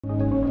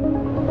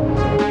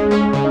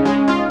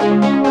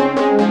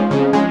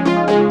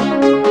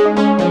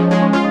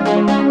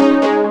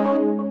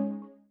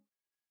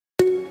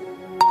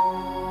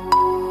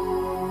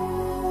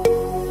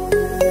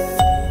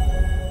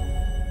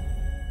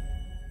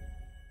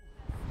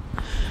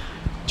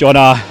John,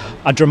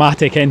 a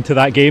dramatic end to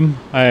that game,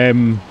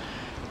 end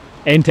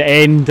to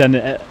end, and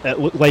it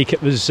looked like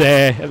it was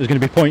going to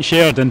be point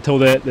shared until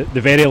the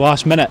very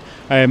last minute.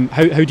 How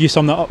do you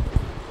sum that up?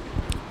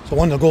 It's a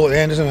wonder goal at the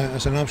end, isn't it?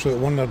 It's an absolute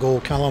wonder goal.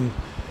 Callum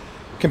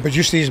can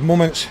produce these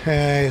moments.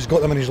 He's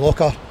got them in his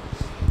locker.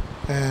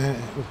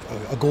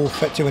 A goal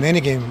fit to win any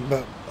game,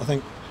 but I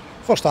think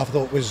first half I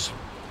thought was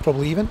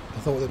probably even. I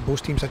thought that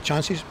both teams had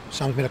chances.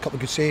 Sam's made a couple of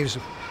good saves.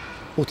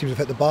 Both teams have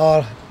hit the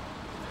bar.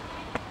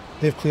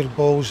 They've cleared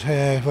balls,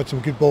 had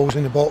some good balls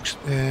in the box.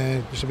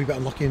 Just a wee bit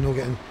unlucky in not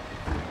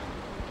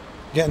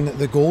getting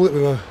the goal that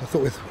I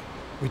thought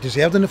we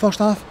deserved in the first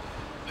half.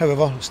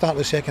 However, start of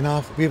the second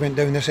half, we went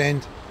down this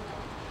end.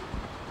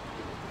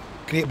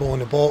 Great ball in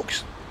the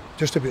box,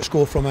 just about to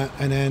score from it,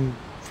 and then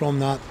from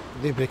that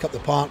they break up the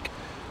park.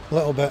 A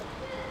little bit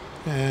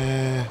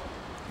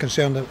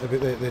concerned about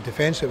the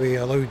defence, that we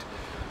allowed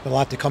the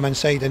lad to come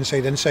inside,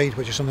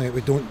 which is something that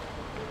we don't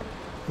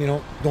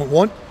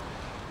want.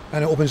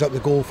 And it opens up the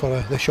goal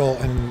for the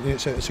shot, and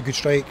it's a good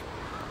strike,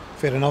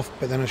 fair enough.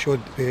 But then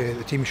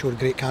the team showed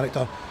great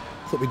character.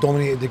 I thought we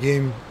dominated the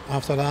game.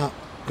 After that,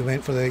 we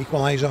went for the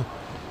equaliser.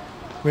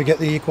 We get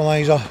the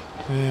equaliser.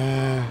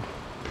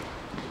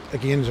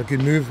 Again, there's a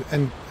good move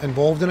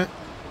involved in it.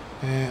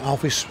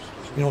 Alfie's,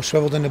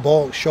 swivelled in the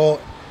box,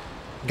 shot.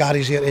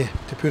 Gary's here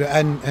to put it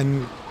in,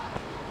 and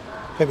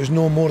it was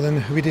no more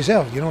than we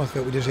deserved. I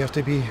felt we deserved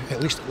to be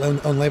at least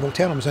on level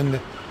terms, and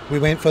we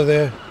went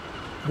for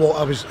what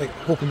I was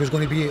hoping was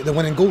going to be the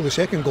winning goal, the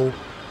second goal.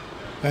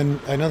 And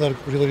another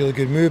really, really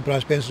good move. Brad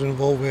Spencer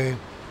involved with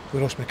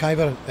Ross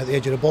McIver at the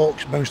edge of the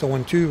box, bounced a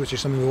 1-2, which is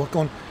something we work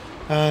on.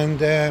 And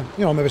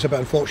maybe it's a bit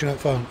unfortunate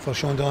for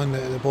Sean Dillon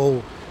that the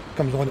ball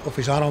comes on off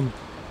his arm,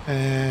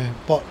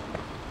 but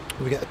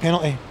we get the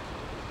penalty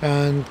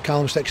and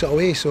Callum sticks it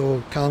away,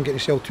 so Callum getting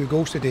himself 2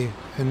 goals today.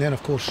 And then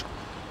of course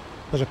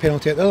there's a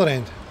penalty at the other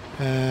end,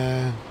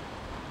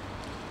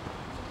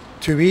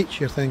 2 each.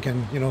 You're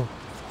thinking,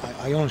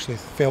 I honestly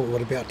felt we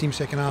were a better team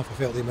second half. I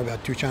felt they maybe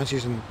had 2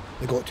 chances and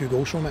they got 2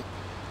 goals from it,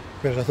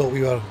 whereas I thought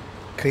we were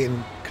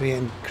creating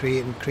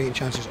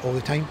chances all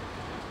the time,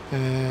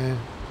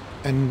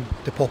 and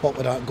to pop up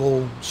with that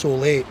goal so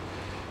late.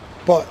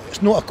 But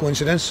it's not a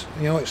coincidence,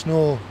 it's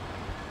not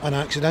an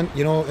accident,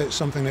 it's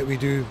something that we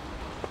do,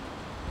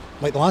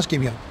 like the last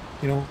game here,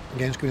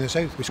 against Queen of the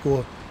South. We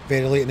score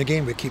very late in the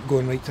game, we keep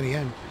going right to the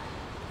end.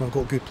 We've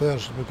got good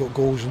players, we've got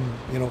goals,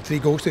 and 3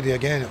 goals today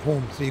again at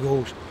home, 3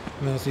 goals,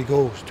 another 3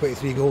 goals,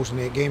 23 goals in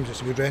 8 games,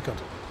 it's a good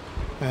record.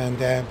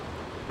 And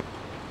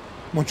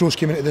Montrose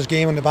came into this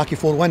game on the back of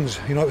 4 wins.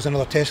 It was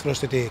another test for us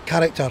today.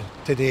 Character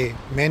today,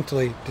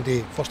 mentally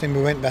today. First time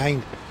we went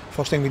behind,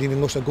 first time we'd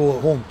even lost a goal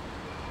at home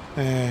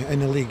in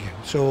the league.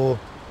 So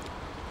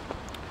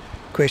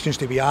questions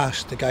to be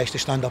asked, the guys to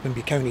stand up and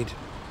be counted.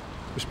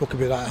 We spoke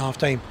about that at half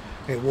time.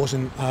 It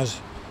wasn't as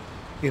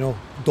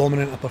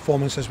dominant a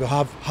performance as we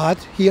have had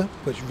here,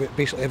 which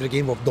basically every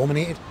game we've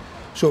dominated.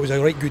 So it was a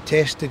right good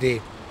test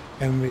today,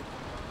 and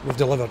we've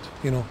delivered.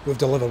 We've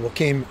delivered. We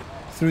came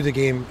through the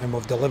game and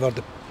we've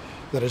delivered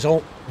the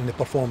result and the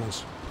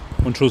performance.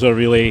 Montrose are a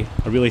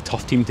really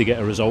tough team to get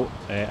a result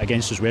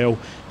against as well.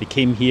 They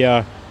came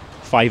here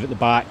 5 at the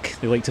back.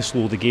 They like to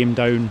slow the game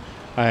down.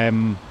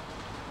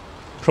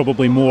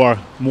 Probably more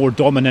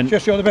dominant.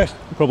 Just you're the best.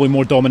 Probably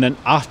more dominant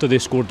after they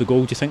scored the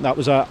goal. Do you think that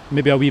was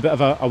maybe a wee bit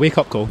of a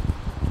wake-up call?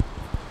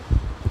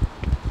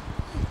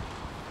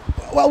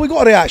 Well, we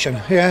got a reaction,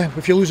 yeah.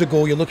 If you lose a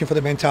goal, you're looking for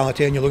the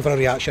mentality and you're looking for a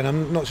reaction.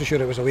 I'm not so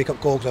sure it was a wake-up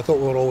call, because I thought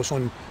we were always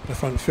on the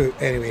front foot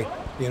anyway.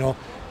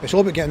 It's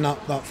all about getting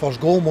that first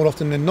goal more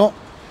often than not.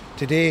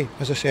 Today,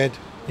 as I said,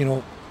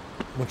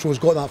 Montrose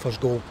got that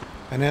first goal,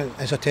 and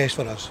it's a test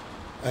for us.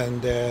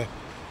 And the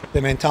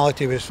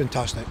mentality was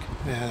fantastic.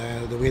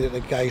 The way that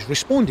the guys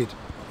responded,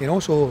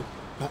 so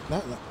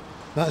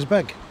that is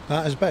big.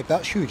 That is big.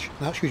 That's huge.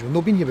 That's huge. We've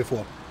not been here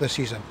before this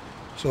season,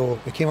 so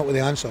we came up with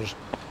the answers.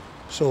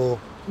 So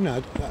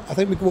I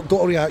think we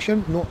got a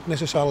reaction, not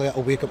necessarily a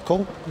wake-up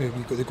call. We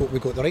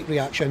got the right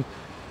reaction.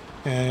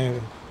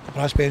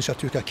 Brad Spencer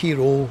took a key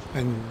role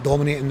in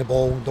dominating the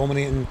ball,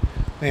 dominating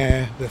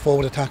the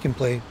forward attacking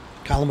play.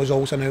 Callum was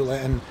always an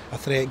outlet and a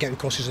threat, getting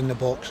crosses in the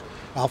box.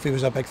 Alfie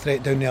was a big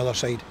threat down the other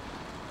side.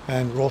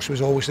 And Ross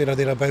was always there or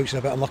thereabouts. He's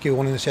a bit unlucky with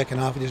one in the second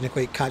half. He doesn't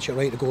quite catch it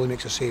right, the goalie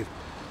makes a save.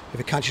 If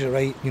he catches it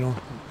right,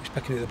 he's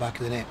picking it at the back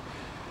of the net.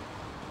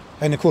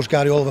 And of course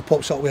Gary Oliver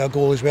pops up with a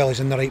goal as well. He's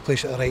in the right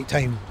place at the right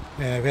time.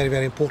 Very,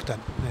 very important.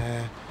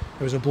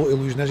 It was a blow to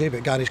lose Nizzy,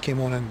 but Gary's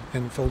came on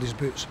and filled his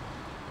boots.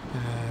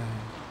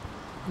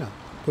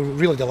 We're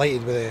really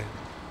delighted with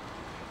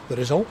the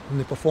result and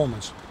the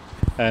performance.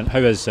 And how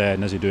is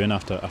Nizzy doing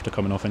after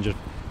coming off injured?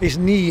 His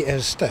knee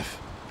is stiff.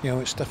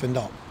 It's stiffened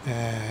up.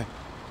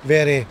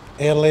 Very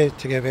early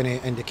to give any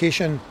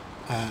indication.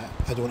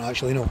 I don't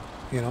actually know.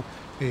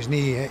 his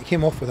knee. He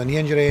came off with a knee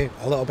injury,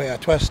 a little bit of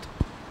a twist.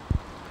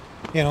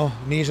 You know,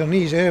 knees are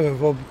knees.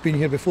 We've all been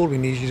here before with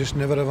knees. You just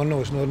never ever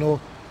know. It's never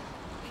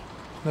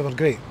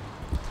great.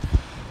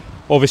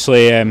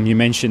 Obviously, you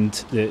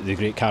mentioned the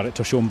great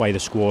character shown by the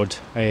squad.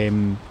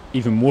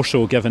 Even more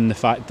so, given the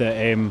fact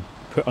that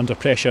put under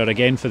pressure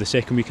again for the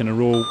second week in a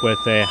row with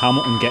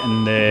Hamilton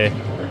getting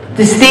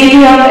the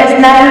stadium is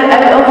now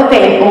out of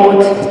event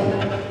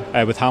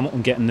mode. With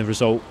Hamilton getting the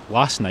result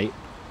last night,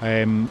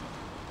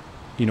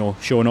 you know,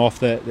 showing off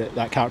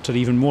that character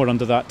even more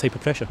under that type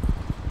of pressure.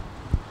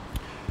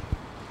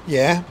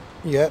 Yeah,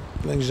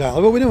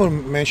 exactly. Well, we never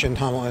mentioned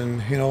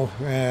Hamilton. You know,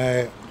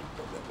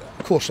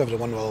 of course,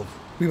 everyone will.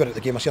 We were at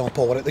the game. Myself and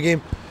Paul were at the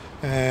game,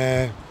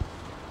 and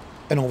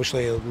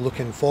obviously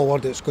looking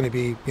forward, it's going to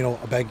be, you know,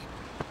 a big.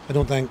 I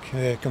don't think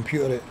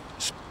computer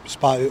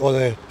spat out all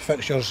the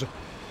fixtures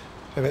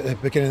at the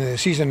beginning of the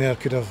season there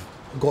could have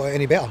got it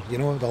any better. You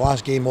know, the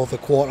last game of the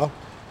quarter,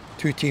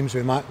 two teams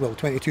with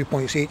 22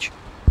 points each.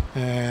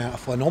 A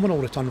phenomenal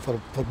return for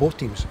both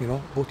teams. You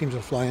know, both teams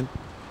are flying.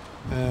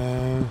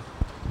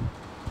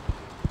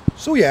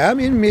 So yeah, I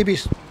mean, maybe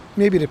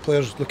the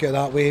players look at it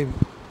that way.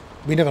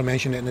 We never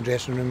mentioned it in the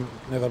dressing room,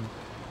 never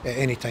at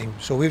any time.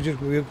 So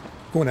we're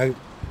going out.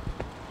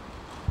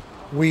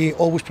 We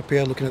always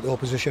prepare looking at the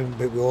opposition,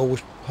 but we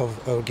always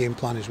have our game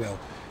plan as well.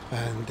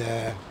 And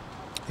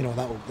you know,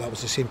 that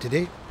was the same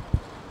today.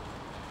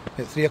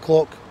 At 3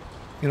 o'clock,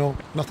 you know,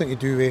 nothing to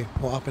do with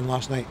what happened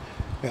last night.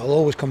 It'll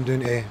always come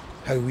down to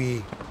how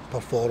we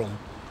perform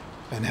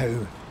and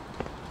how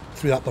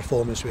through that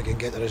performance we can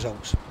get the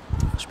results.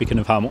 Speaking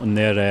of Hamilton,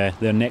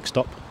 they're next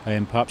up.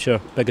 Perhaps your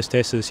biggest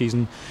test of the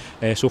season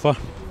so far?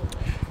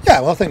 Yeah,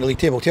 well, I think the league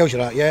table tells you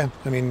that, yeah.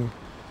 I mean,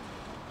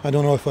 I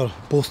don't know if we're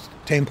both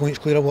 10 points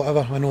clear or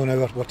whatever. I know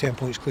now we're 10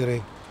 points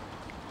clear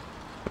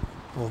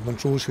of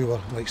Montrose, who were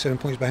like 7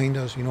 points behind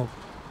us. You know,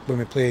 when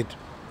we played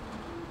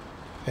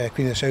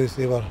Queen of the South,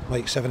 they were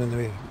like 7 in the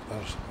way.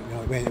 You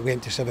know, it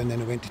went to 7,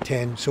 then it went to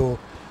 10. So,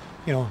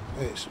 you know,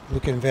 it's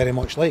looking very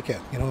much like it.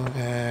 You know,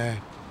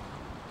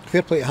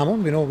 fair play to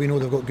Hamilton. We know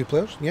they've got good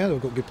players. Yeah,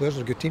 they've got good players.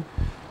 They're a good team.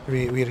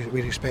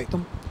 We respect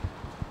them.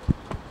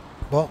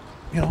 But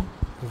you know,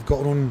 we've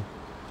got our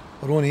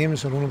own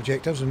aims, our own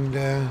objectives, and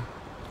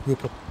we'll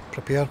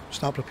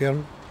start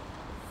preparing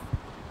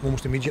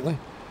almost immediately,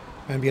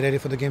 and be ready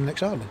for the game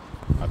next Saturday.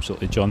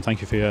 Absolutely, John.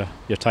 Thank you for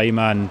your time,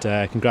 and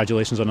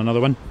congratulations on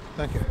another win.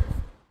 Thank you.